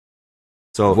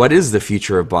So what is the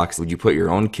future of boxing? Would you put your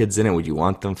own kids in it? Would you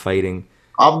want them fighting?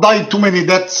 I've died too many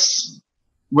deaths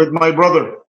with my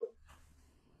brother.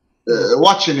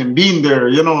 Watching him, being there,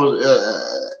 you know,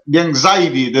 the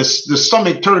anxiety, the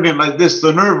stomach turning like this,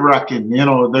 the nerve wracking, you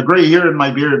know, the gray hair in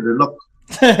my beard. Look.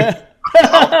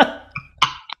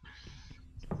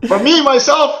 For me,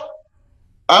 myself,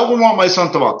 I wouldn't want my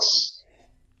son to box.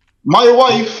 My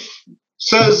wife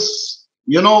says,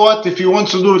 you know what, if he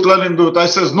wants to do it, let him do it. I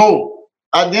says, no.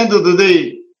 At the end of the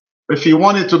day, if he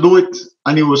wanted to do it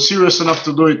and he was serious enough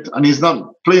to do it and he's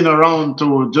not playing around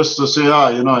just to say,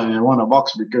 you know, I want to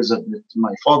box because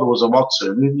my father was a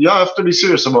boxer. You have to be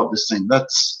serious about this thing.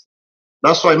 That's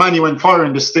why Manny went far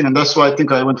in this thing, and that's why I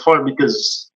think I went far,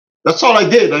 because that's all I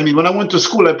did. I mean, when I went to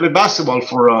school, I played basketball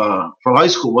for high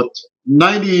school, but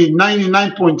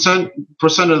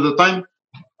 99% of the time,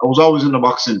 I was always in the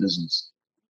boxing business.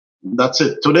 That's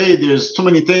it. Today, there's too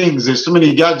many things. There's too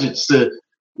many gadgets.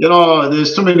 You know,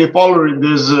 there's too many followers.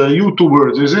 There's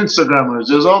YouTubers. There's Instagrammers.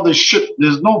 There's all this shit.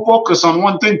 There's no focus on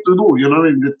one thing to do. You know what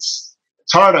I mean? It's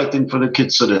hard, I think, for the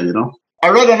kids today, you know. I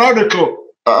read an article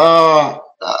a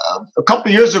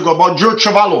couple of years ago about George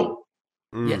Sobral.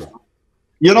 Yes.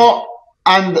 You know,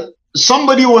 and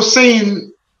somebody was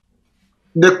saying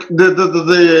I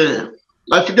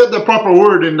forget the proper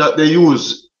wording that they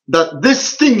use, that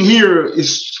this thing here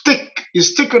is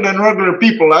thicker than regular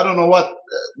people. I don't know what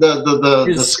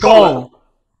the skull.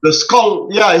 The skull,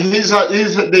 yeah,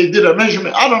 they did a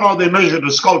measurement. I don't know, they measured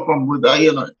the skull from with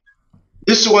you know.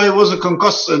 This is why he wasn't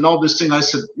concussed and all this thing. I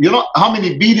said, you know how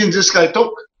many beatings this guy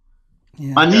took?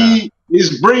 Yeah. And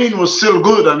his brain was still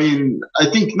good. I mean, I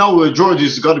think now George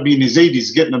has got to be in his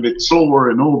 80s, getting a bit slower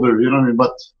and older, you know what I mean?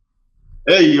 But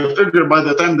hey, you figure by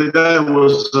the time the guy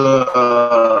was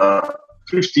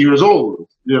 50 years old,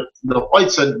 the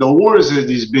fights and the wars that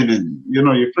he's been in, you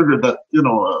know, you figure that, you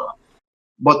know,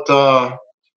 but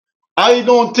I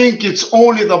don't think it's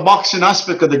only the boxing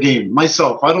aspect of the game,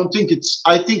 myself. I think it's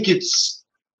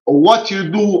what you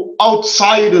do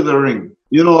outside of the ring.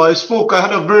 You know, I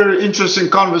had a very interesting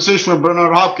conversation with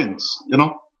Bernard Hopkins, you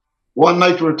know. One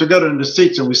night we were together in the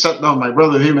States and we sat down, my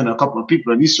brother, him, and a couple of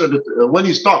people, and he said, when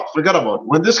he's talked, forget about it.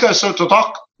 When this guy starts to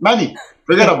talk, Manny,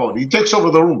 forget about it. He takes over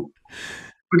the room.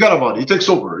 Forget about it. He takes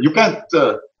over. You can't...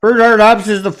 Bernard Hopkins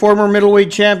is the former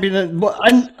middleweight champion,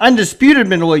 undisputed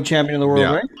middleweight champion of the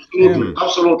world, right? Absolutely,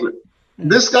 absolutely.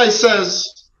 This guy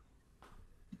says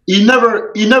he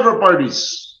never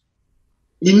parties.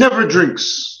 He never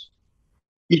drinks.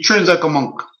 He trains like a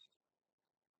monk.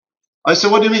 I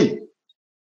said, what do you mean?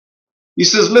 He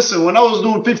says, listen, when I was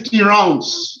doing 15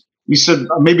 rounds, he said,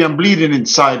 maybe I'm bleeding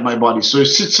inside my body. So he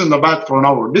sits in the back for an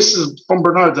hour. This is from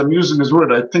Bernard. I'm using his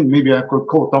word. I think maybe I could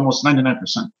quote almost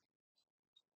 99%.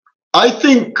 I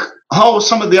think how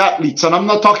some of the athletes, and I'm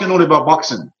not talking only about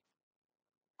boxing,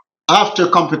 after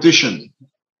competition,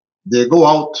 they go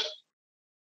out,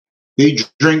 they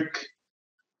drink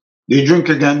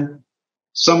again.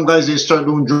 Some guys, they start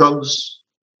doing drugs.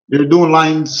 They're doing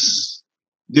lines.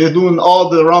 They're doing all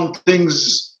the wrong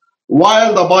things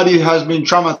while the body has been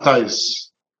traumatized.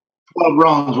 12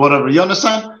 rounds, whatever. You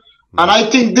understand? And I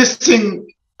think this thing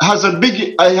has a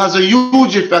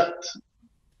huge effect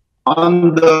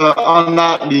on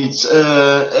athletes,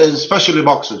 especially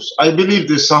boxers. I believe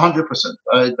this 100%.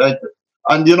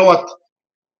 And you know what?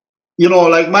 You know,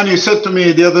 like Manny said to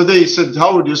me the other day, he said,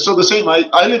 Howard, you're still the same.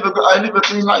 I live a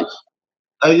clean life.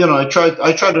 I try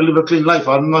to live a clean life.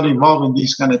 I'm not involved in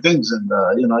these kind of things, and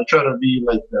you know, I try to be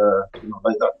like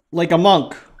like that. Like a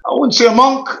monk. I wouldn't say a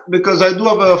monk, because I do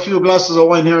have a few glasses of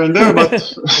wine here and there, but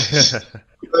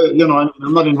you know,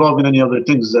 I'm not involved in any other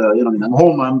things. You know, I'm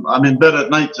home. I'm in bed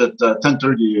at night at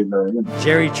 10:30. You know.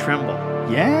 Jerry Trimble.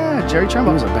 Yeah, Jerry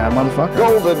Trimble was a bad motherfucker.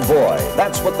 Golden Boy.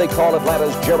 That's what they call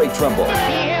Atlanta's Jerry Trimble. He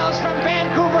hails from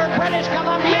Vancouver, British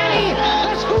Columbia.